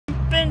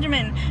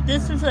Benjamin,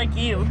 this is like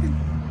you.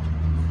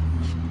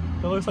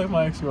 That looks like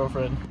my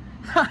ex-girlfriend.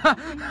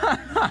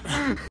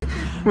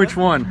 Which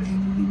one?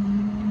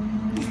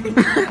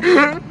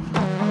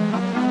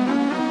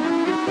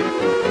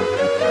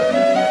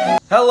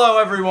 Hello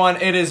everyone,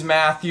 it is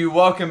Matthew.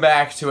 Welcome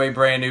back to a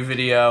brand new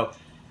video.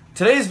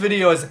 Today's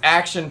video is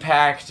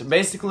action-packed.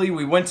 Basically,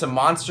 we went to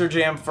Monster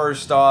Jam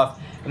first off,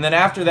 and then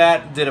after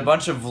that, did a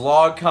bunch of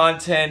vlog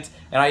content,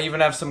 and I even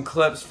have some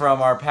clips from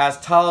our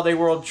past Holiday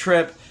World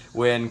trip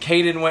when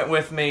Caden went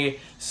with me.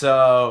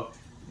 So,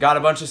 got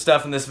a bunch of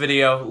stuff in this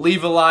video.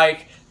 Leave a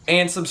like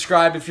and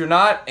subscribe if you're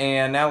not,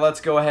 and now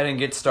let's go ahead and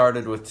get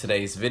started with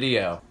today's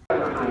video.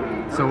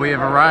 So we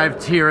have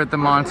arrived here at the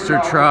monster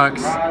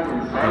trucks.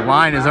 The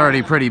line is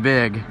already pretty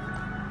big.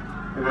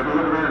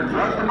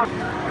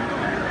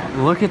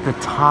 Look at the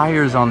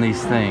tires on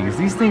these things.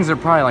 These things are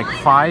probably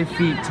like 5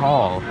 feet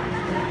tall.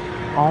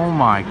 Oh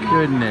my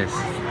goodness.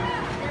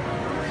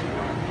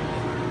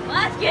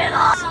 Let's get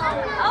on!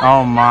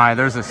 Oh my,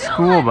 there's a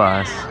school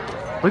bus.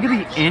 Look at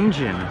the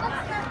engine.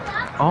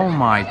 Oh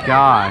my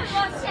gosh.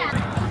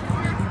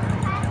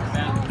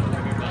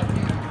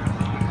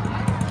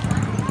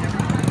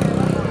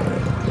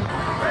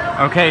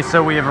 Okay,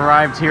 so we have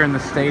arrived here in the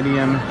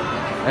stadium.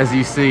 As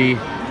you see,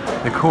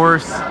 the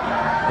course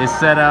is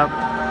set up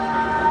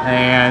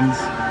and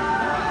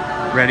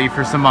ready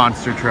for some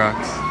monster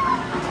trucks.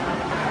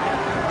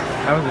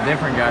 That was a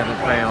different guy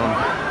that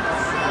failed.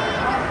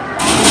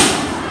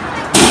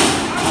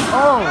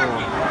 Oh!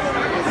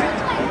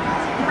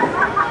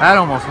 That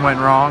almost went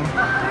wrong.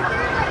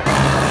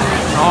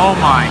 Oh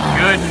my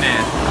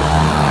goodness.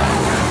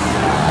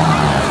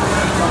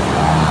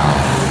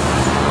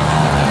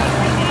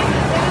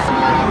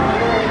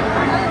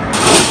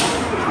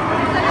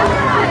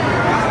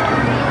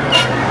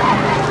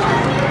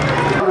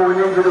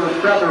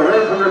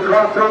 Away from the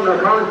trucks on the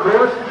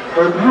concourse,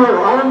 if you are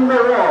on the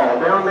wall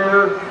down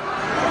there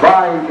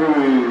by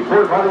the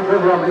port party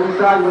on the east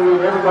side, we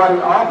need everybody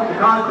off of the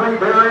concrete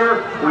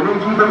barrier. We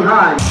need you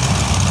behind.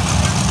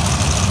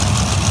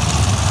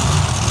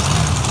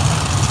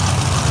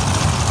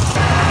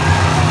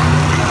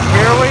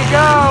 Here we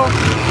go.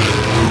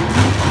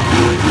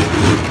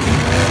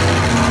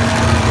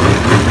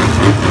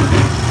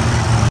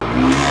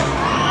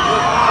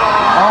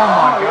 Oh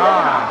my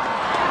God.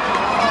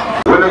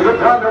 When they get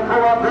time to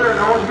pull up here,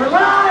 no one's good.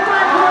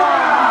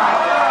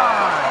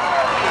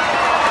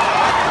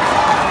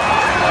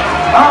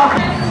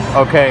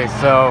 Okay,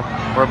 so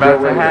we're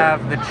about to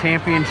have the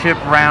championship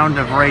round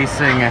of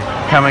racing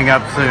coming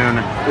up soon.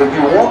 If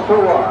you want to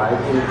ride,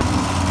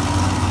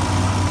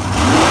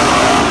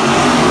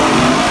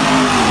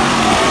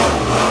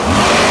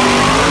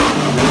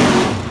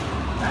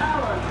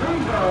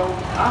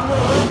 I'm going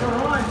to let the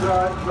line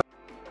drive.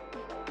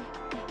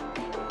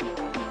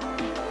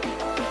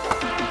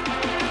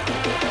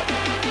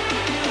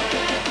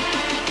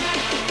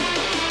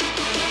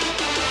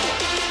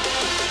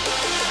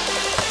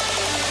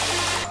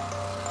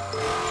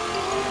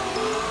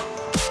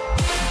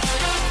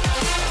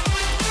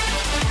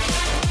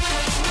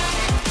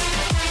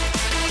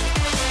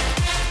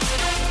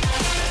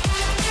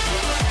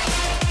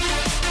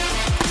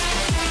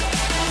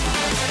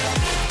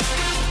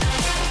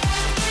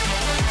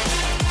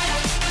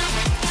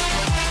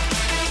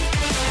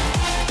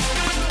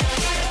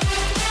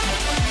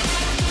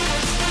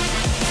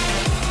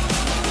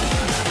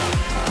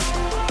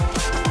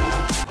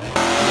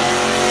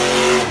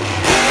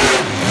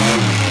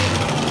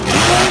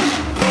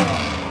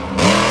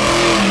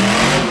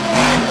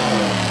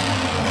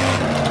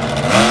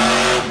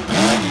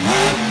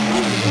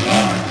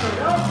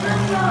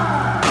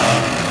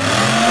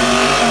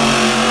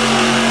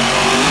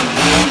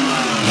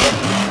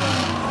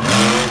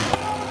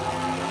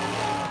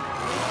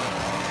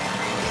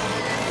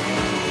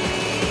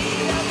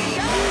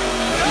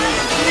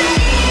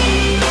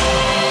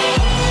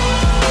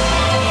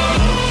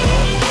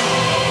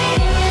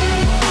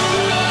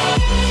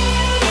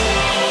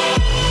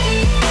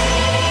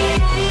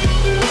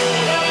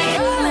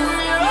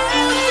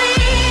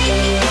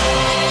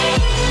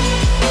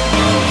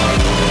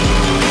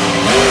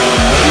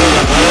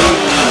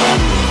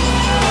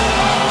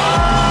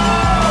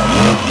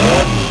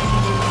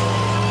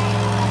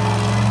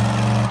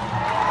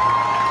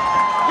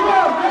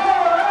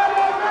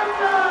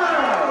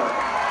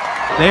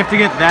 They have to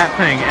get that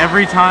thing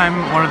every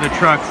time one of the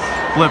trucks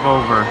flip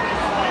over.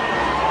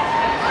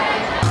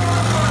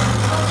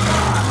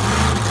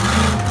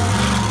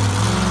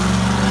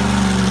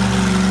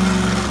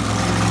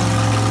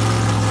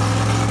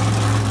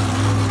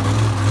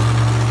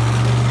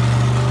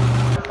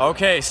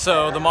 Okay,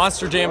 so the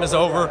Monster Jam is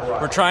over.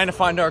 We're trying to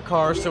find our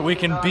car so we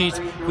can beat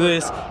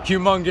this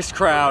humongous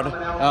crowd.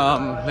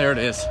 There it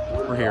is.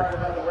 We're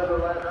here.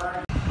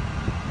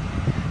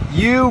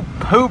 You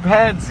poop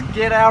heads,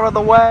 get out of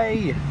the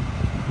way!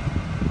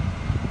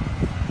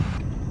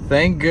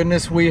 Thank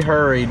goodness we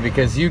hurried,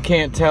 because you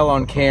can't tell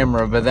on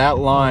camera, but that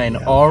line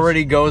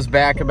already goes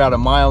back about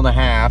 1.5 miles.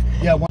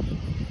 Yeah.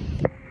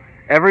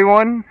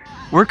 Everyone,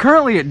 we're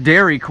currently at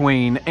Dairy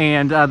Queen,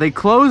 and they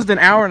closed an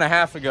hour and a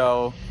half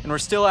ago, and we're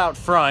still out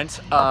front.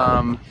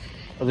 Oh,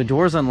 the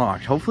door's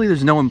unlocked. Hopefully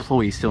there's no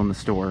employee still in the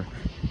store.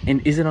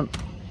 And is it on?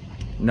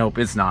 Nope,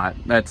 it's not.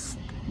 That's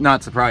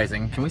not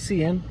surprising. Can we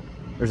see in?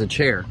 There's a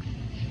chair.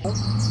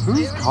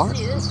 Whose car?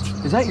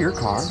 Is that your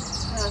car?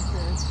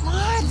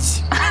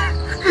 What?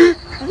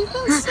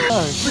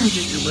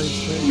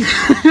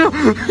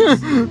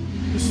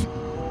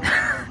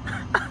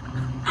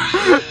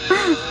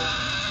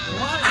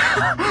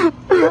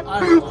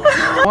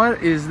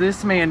 What is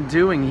this man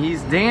doing?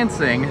 He's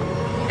dancing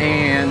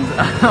and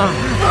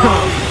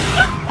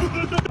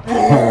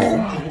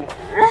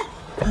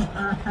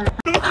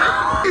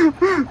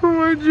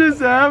what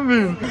just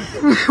happened?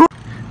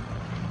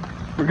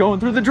 We're going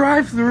through the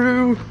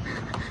drive-thru.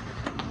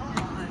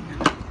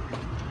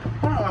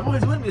 I've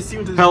always wanted to see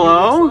what this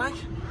Hello? looks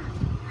like.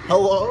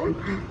 Hello?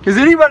 Is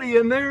anybody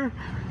in there?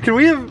 Can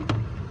we have...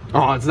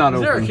 Oh, it's not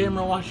open. Is there a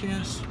camera watching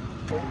us?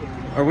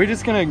 Are we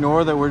just gonna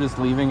ignore that we're just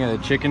leaving a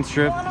chicken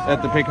strip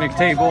at the picnic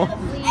table?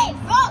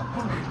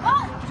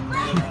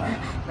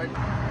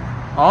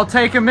 I'll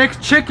take a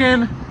mixed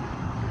chicken.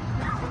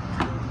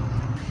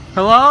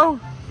 Hello?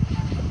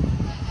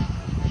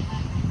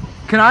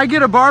 Can I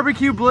get a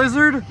barbecue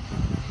blizzard?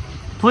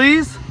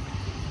 Please?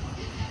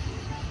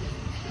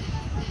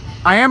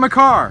 I am a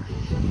car.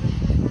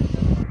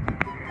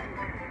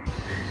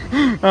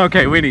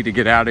 Okay, we need to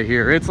get out of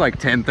here. It's like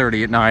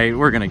 10:30 at night.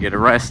 We're gonna get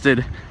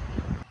arrested.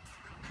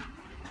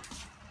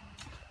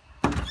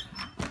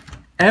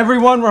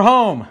 Everyone, we're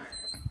home.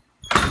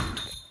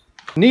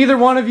 Neither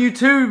one of you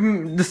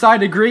two decide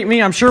to greet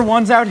me. I'm sure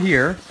one's out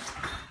here.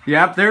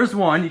 Yep, there's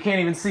one. You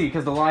can't even see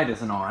because the light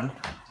isn't on.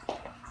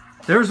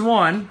 There's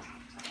one.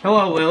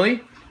 Hello,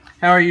 Lily.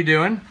 How are you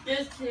doing?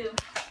 There's two.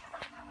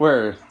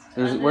 Where?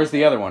 Where's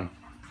the other one?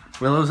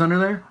 Willow's under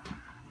there?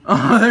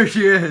 Oh, there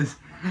she is.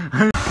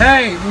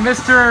 Hey,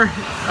 Mr.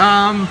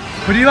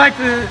 Would you like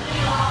to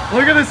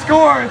look at the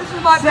score?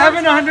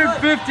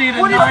 750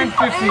 to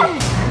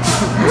 950.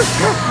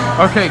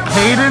 Okay,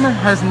 Caden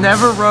has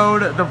never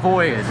rode the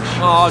Voyage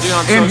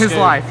in his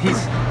life. He's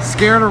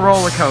scared of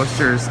roller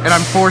coasters, and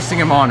I'm forcing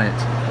him on it.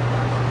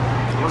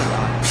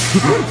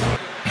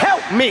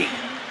 Help me!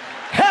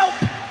 Help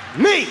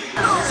me!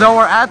 So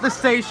we're at the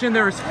station.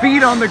 There's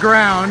feet on the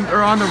ground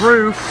or on the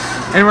roof,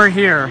 and we're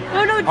here.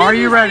 Oh, no, Are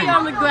you ready?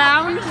 On the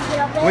ground.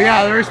 Well,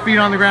 yeah, there's feet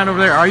on the ground over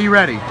there. Are you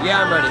ready?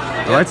 Yeah, I'm ready.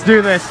 Let's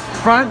do this.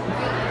 Front.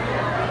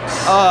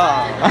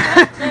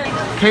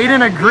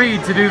 Caden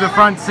agreed to do the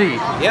front seat.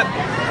 Yep.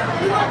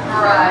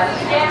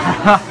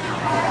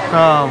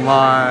 Oh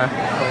my.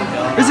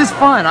 This is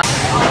fun.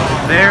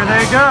 There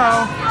they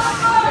go.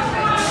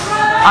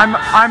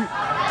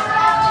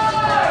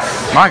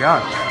 My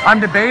God. I'm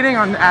debating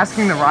on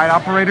asking the ride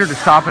operator to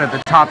stop it at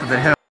the top of the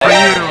hill.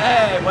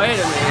 Hey, wait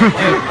a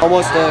minute.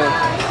 Almost there.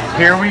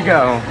 Here we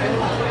go.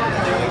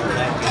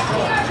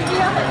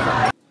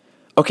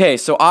 Okay,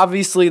 so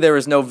obviously there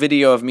was no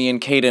video of me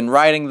and Caden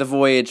riding the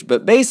Voyage,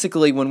 but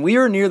basically when we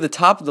were near the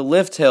top of the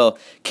lift hill,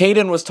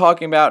 Caden was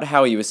talking about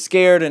how he was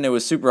scared and it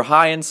was super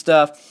high and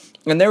stuff,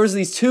 and there was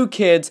these two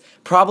kids,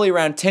 probably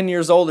around 10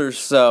 years old or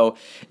so,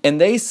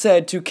 and they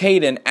said to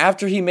Caden,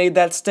 after he made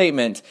that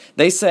statement,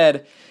 they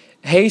said,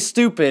 "Hey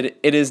stupid,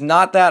 it is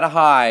not that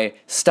high,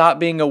 stop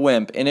being a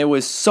wimp," and it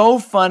was so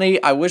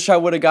funny. I wish I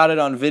would have got it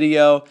on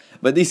video,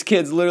 but these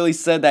kids literally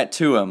said that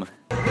to him.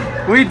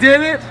 We did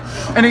it,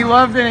 and he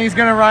loved it, and he's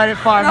gonna ride it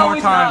 5 more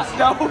times.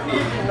 No,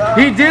 he's not.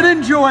 He did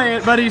enjoy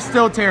it, but he's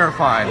still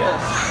terrified.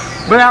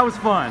 Yes. But that was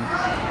fun.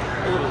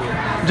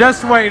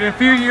 Just wait, in a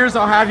few years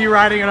I'll have you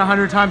riding it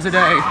 100 times a day.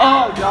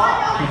 Oh,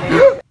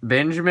 God.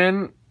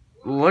 Benjamin,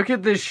 look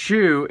at this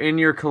shoe in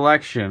your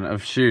collection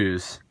of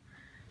shoes.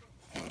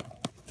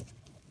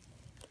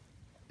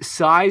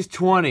 Size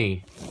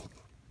 20.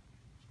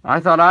 I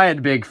thought I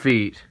had big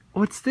feet.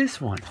 What's this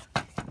one?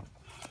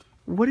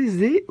 What is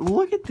it?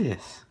 Look at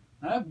this.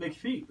 I have big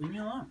feet. Leave me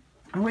alone.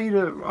 I want you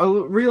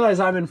to realize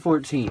I'm in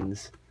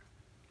 14s.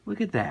 Look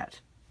at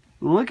that.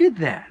 Look at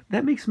that.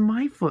 That makes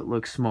my foot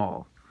look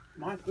small.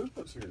 My poop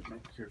looks here.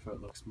 Make your foot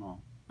look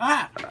small.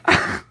 Ah!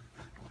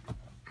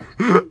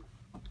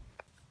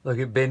 Look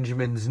at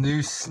Benjamin's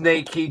new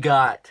snake he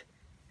got.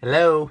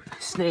 Hello,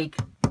 snake.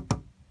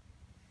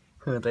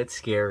 That's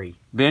scary.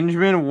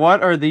 Benjamin,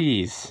 what are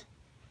these?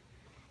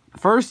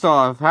 First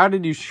off, how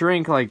did you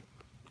shrink like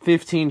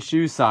 15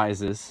 shoe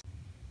sizes?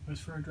 It was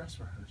for a dress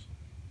rehearsal.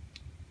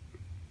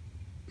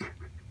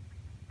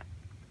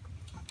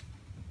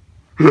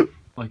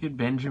 Look at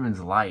Benjamin's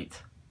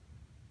light.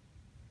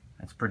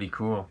 That's pretty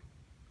cool.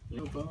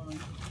 Worry about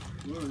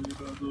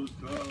those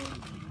dogs.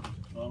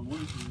 I'm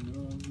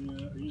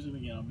use them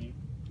again on me.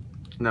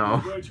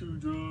 No.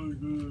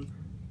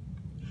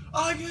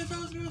 I get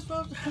those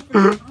goosebumps.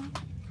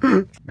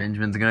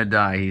 Benjamin's gonna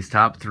die. He's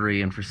top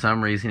 3, and for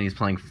some reason he's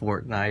playing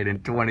Fortnite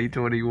in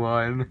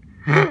 2021.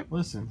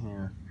 Listen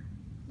here.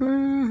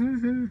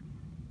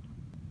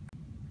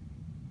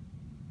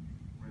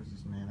 Where's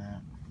this man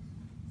at?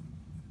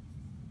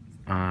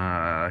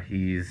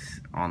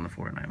 He's on the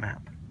Fortnite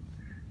map.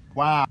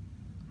 Wow.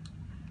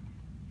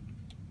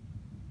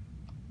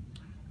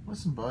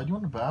 Listen, bud, you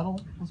want to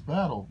battle? Let's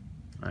battle.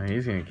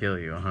 He's gonna kill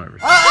you 100%.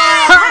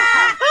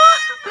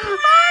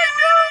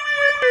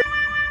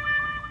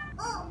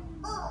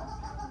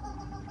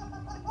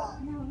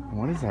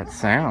 What is that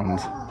sound?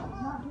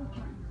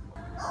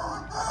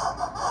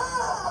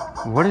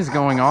 What is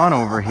going on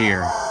over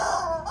here?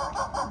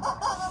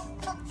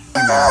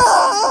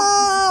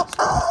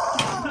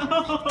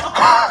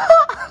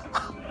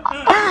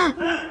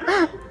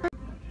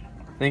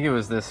 I think it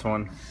was this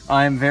one.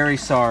 I'm very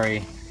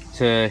sorry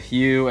to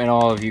you and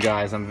all of you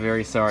guys. I'm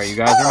very sorry. You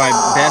guys are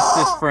my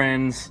bestest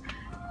friends.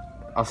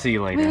 I'll see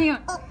you later. One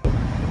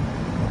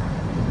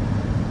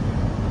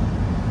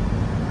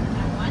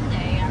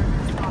day, I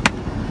was talking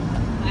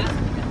last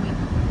week and the week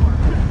before,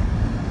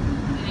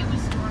 and it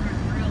was storming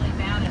really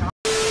bad at all.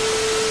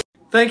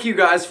 Thank you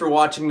guys for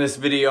watching this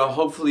video.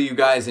 Hopefully you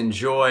guys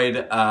enjoyed.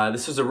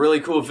 This was a really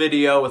cool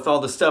video with all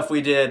the stuff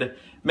we did.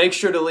 Make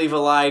sure to leave a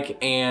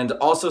like and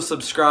also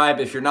subscribe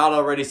if you're not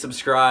already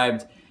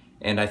subscribed.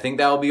 And I think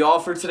that will be all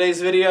for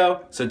today's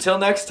video. So till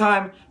next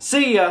time,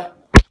 see ya!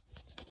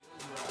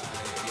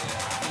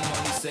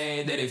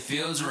 Say that it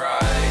feels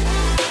right.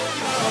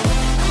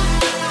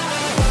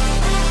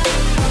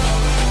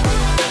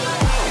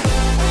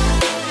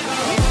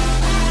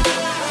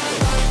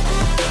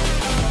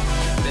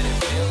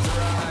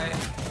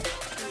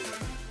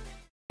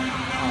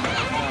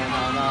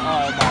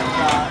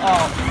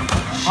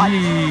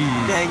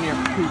 Dang, your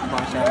poop,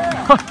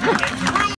 Marsha.